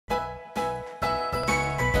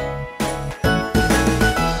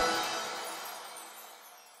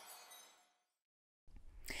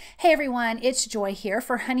Hey everyone, it's Joy here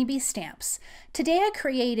for Honeybee Stamps. Today I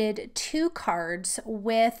created 2 cards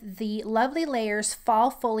with the Lovely Layers Fall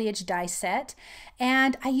Foliage die set,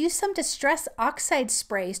 and I used some Distress Oxide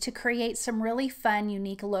Sprays to create some really fun,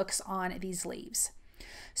 unique looks on these leaves.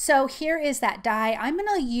 So here is that die. I'm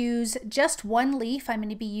going to use just one leaf. I'm going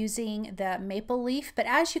to be using the maple leaf, but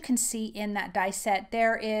as you can see in that die set,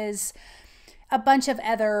 there is a bunch of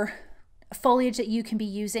other foliage that you can be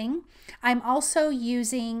using. I'm also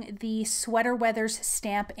using the Sweater Weathers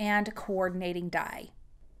stamp and coordinating die.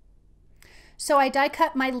 So I die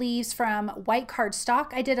cut my leaves from white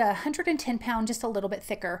cardstock. I did a 110 pound, just a little bit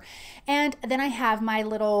thicker. And then I have my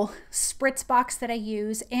little spritz box that I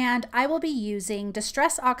use, and I will be using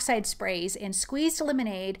Distress Oxide Sprays in Squeezed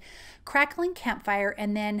Lemonade, Crackling Campfire,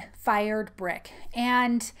 and then Fired Brick.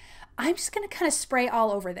 And I'm just gonna kind of spray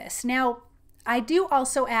all over this. Now, I do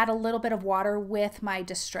also add a little bit of water with my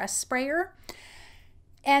Distress sprayer.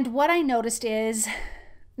 And what I noticed is,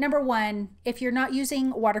 number one, if you're not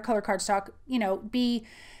using watercolor cardstock, be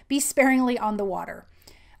sparingly on the water.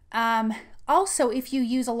 Also, if you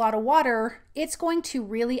use a lot of water, it's going to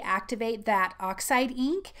really activate that oxide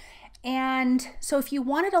ink. And so if you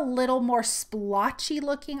wanted a little more splotchy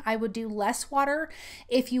looking, I would do less water.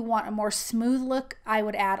 If you want a more smooth look, I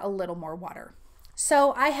would add a little more water.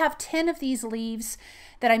 So I have 10 of these leaves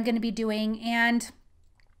that I'm going to be doing, and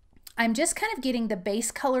I'm just kind of getting the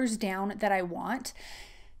base colors down that I want.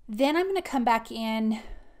 Then I'm going to come back in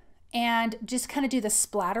and just kind of do the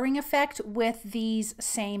splattering effect with these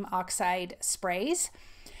same oxide sprays.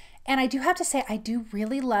 And I do have to say, I do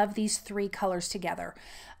really love these 3 colors together.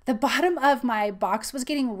 The bottom of my box was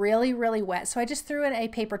getting really, really wet, so I just threw in a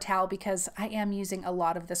paper towel because I am using a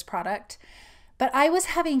lot of this product. But I was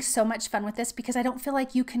having so much fun with this because I don't feel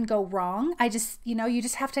like you can go wrong. You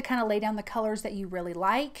just have to kind of lay down the colors that you really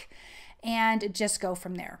like and just go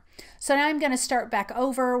from there. So now I'm going to start back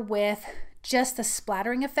over with just the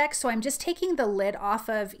splattering effect. So I'm just taking the lid off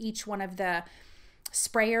of each one of the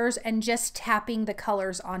sprayers and just tapping the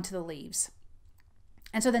colors onto the leaves.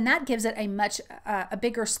 And so then that gives it a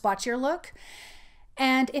bigger splotchier look.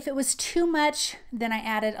 And if it was too much, then I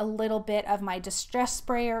added a little bit of my Distress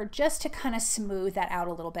sprayer just to kind of smooth that out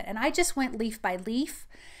a little bit. And I just went leaf by leaf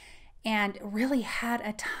and really had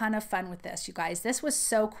a ton of fun with this, you guys. This was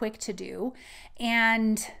so quick to do.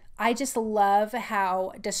 And I just love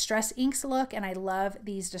how Distress inks look, and I love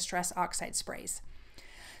these Distress Oxide Sprays.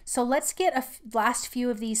 So let's get a last few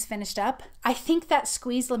of these finished up. I think that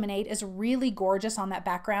Squeezed Lemonade is really gorgeous on that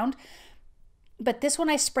background. But this one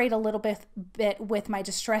I sprayed a little bit with my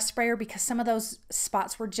Distress sprayer because some of those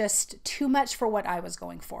spots were just too much for what I was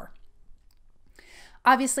going for.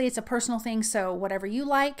 Obviously, it's a personal thing, so whatever you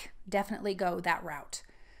like, definitely go that route.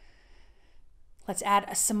 Let's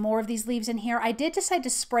add some more of these leaves in here. I did decide to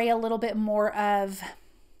spray a little bit more of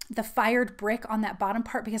the Fired Brick on that bottom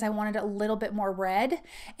part because I wanted a little bit more red.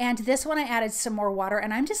 And this one I added some more water,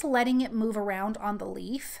 and I'm just letting it move around on the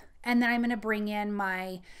leaf. And then I'm going to bring in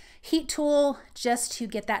my heat tool just to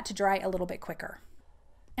get that to dry a little bit quicker.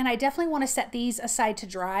 And I definitely want to set these aside to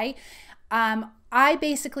dry. I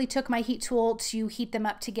basically took my heat tool to heat them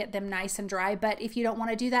up to get them nice and dry, but if you don't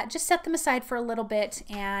want to do that, just set them aside for a little bit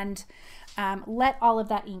and let all of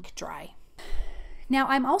that ink dry. Now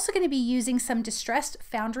I'm also going to be using some distressed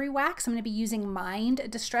Foundry wax. I'm going to be using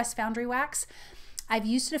Mind Distressed Foundry Wax. I've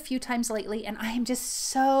used it a few times lately and I am just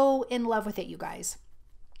so in love with it, you guys.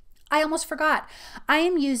 I almost forgot. I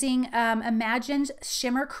am using Imagined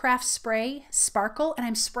Shimmer Craft Spray Sparkle, and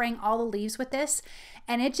I'm spraying all the leaves with this,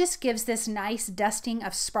 and it just gives this nice dusting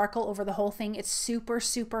of sparkle over the whole thing. It's super,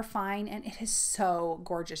 super fine, and it is so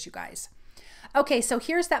gorgeous, you guys. Okay, so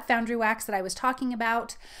here's that Foundry wax that I was talking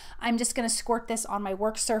about. I'm just going to squirt this on my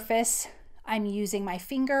work surface. I'm using my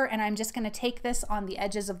finger, and I'm just going to take this on the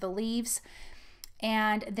edges of the leaves.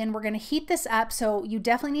 And then we're going to heat this up. So you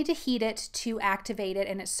definitely need to heat it to activate it.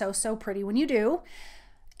 And it's so, so pretty when you do.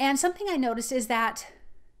 And something I noticed is that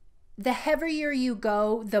the heavier you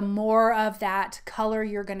go, the more of that color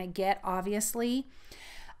you're going to get, obviously.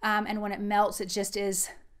 And when it melts, it just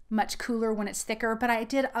is much cooler when it's thicker. But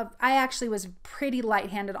I actually was pretty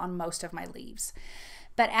light-handed on most of my leaves.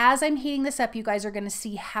 But as I'm heating this up, you guys are going to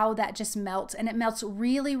see how that just melts. And it melts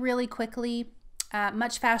really, really quickly.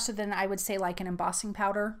 Much faster than I would say like an embossing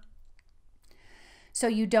powder. So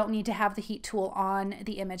you don't need to have the heat tool on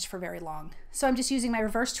the image for very long. So I'm just using my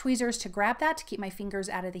reverse tweezers to grab that to keep my fingers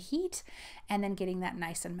out of the heat and then getting that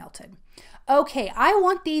nice and melted. Okay, I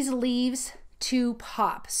want these leaves to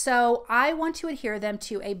pop. So I want to adhere them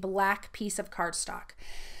to a black piece of cardstock.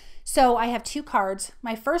 So I have 2 cards.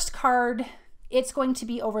 My first card it's going to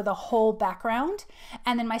be over the whole background.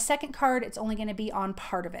 And then my second card, it's only going to be on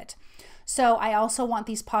part of it. So I also want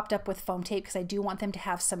these popped up with foam tape because I do want them to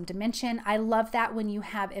have some dimension. I love that when you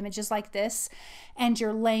have images like this and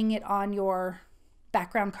you're laying it on your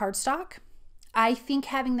background cardstock. I think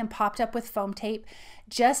having them popped up with foam tape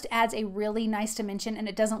just adds a really nice dimension, and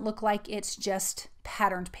it doesn't look like it's just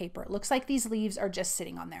patterned paper. It looks like these leaves are just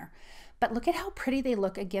sitting on there. But look at how pretty they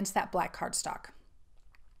look against that black cardstock.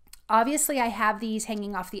 Obviously, I have these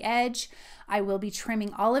hanging off the edge. I will be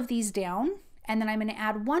trimming all of these down, and then I'm going to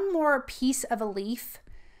add one more piece of a leaf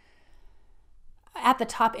at the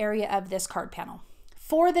top area of this card panel.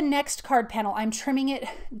 For the next card panel, I'm trimming it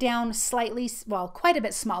down slightly, well, quite a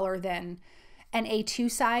bit smaller than an A2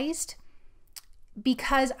 sized,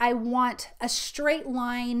 because I want a straight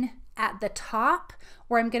line at the top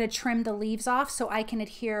where I'm going to trim the leaves off so I can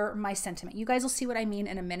adhere my sentiment. You guys will see what I mean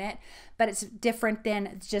in a minute, but it's different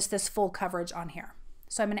than just this full coverage on here.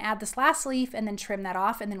 So I'm going to add this last leaf and then trim that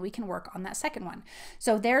off, and then we can work on that second one.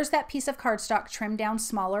 So there's that piece of cardstock trimmed down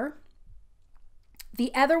smaller.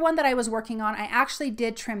 The other one that I was working on, I actually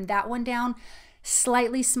did trim that one down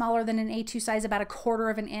slightly smaller than an A2 size, about 1/4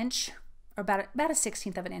 of an inch, or about a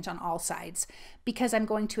 1/16 of an inch on all sides, because I'm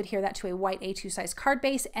going to adhere that to a white A2 size card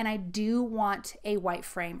base, and I do want a white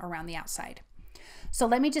frame around the outside. So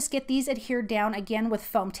let me just get these adhered down again with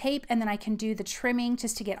foam tape, and then I can do the trimming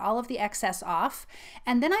just to get all of the excess off.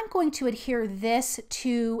 And then I'm going to adhere this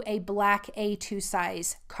to a black A2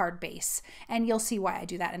 size card base, and you'll see why I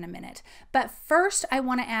do that in a minute. But first I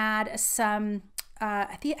want to add some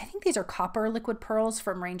I think these are copper liquid pearls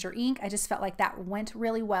from Ranger ink. I just felt like that went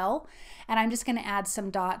really well. And I'm just going to add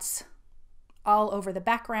some dots all over the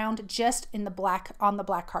background, just in the black, on the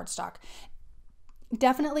black cardstock.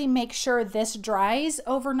 Definitely make sure this dries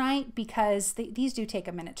overnight, because these do take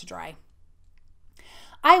a minute to dry.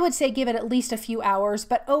 I would say give it at least a few hours,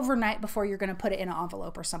 but overnight before you're going to put it in an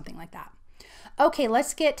envelope or something like that. Okay,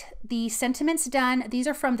 let's get the sentiments done. These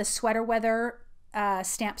are from the Sweater Weather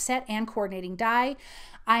stamp set and coordinating die.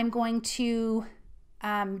 I'm going to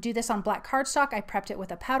do this on black cardstock. I prepped it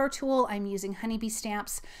with a powder tool. I'm using Honeybee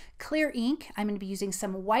Stamps clear ink. I'm going to be using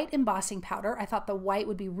some white embossing powder. I thought the white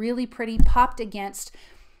would be really pretty popped against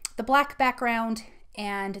the black background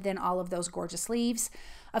and then all of those gorgeous leaves.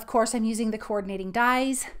 Of course, I'm using the coordinating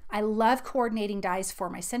dies. I love coordinating dies for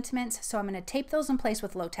my sentiments, so I'm going to tape those in place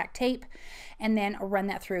with low-tack tape and then run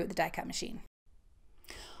that through the die cut machine.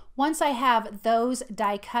 Once I have those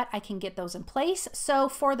die cut, I can get those in place. So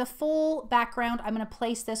for the full background, I'm going to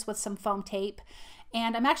place this with some foam tape.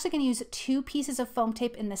 And I'm actually going to use 2 pieces of foam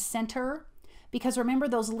tape in the center, because remember,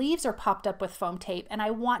 those leaves are popped up with foam tape, and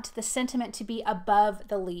I want the sentiment to be above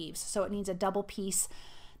the leaves. So it needs a double piece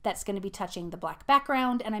that's going to be touching the black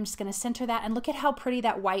background, and I'm just going to center that. And look at how pretty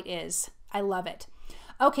that white is. I love it.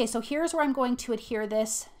 Okay, so here's where I'm going to adhere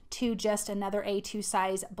this to just another A2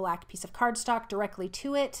 size black piece of cardstock directly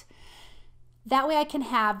to it. That way I can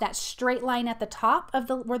have that straight line at the top of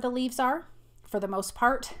where the leaves are for the most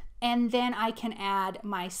part, and then I can add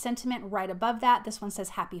my sentiment right above that. This one says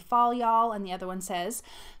happy fall, y'all, and the other one says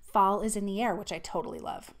fall is in the air, which I totally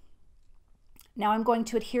love. Now I'm going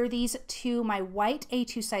to adhere these to my white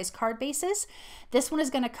A2 size card bases. This one is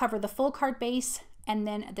going to cover the full card base, and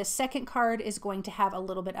then the second card is going to have a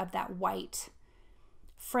little bit of that white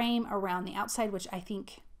frame around the outside, which I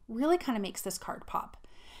think really kind of makes this card pop.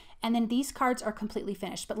 And then these cards are completely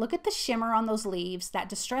finished, but look at the shimmer on those leaves. That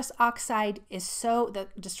Distress Oxide the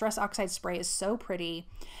Distress Oxide spray is so pretty.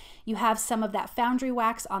 You have some of that Foundry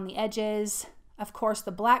wax on the edges. Of course,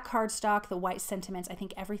 the black cardstock, the white sentiments. I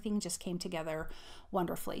think everything just came together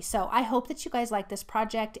wonderfully. So I hope that you guys like this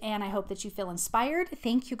project, and I hope that you feel inspired.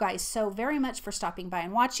 Thank you guys so very much for stopping by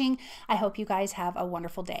and watching. I hope you guys have a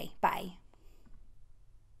wonderful day. Bye.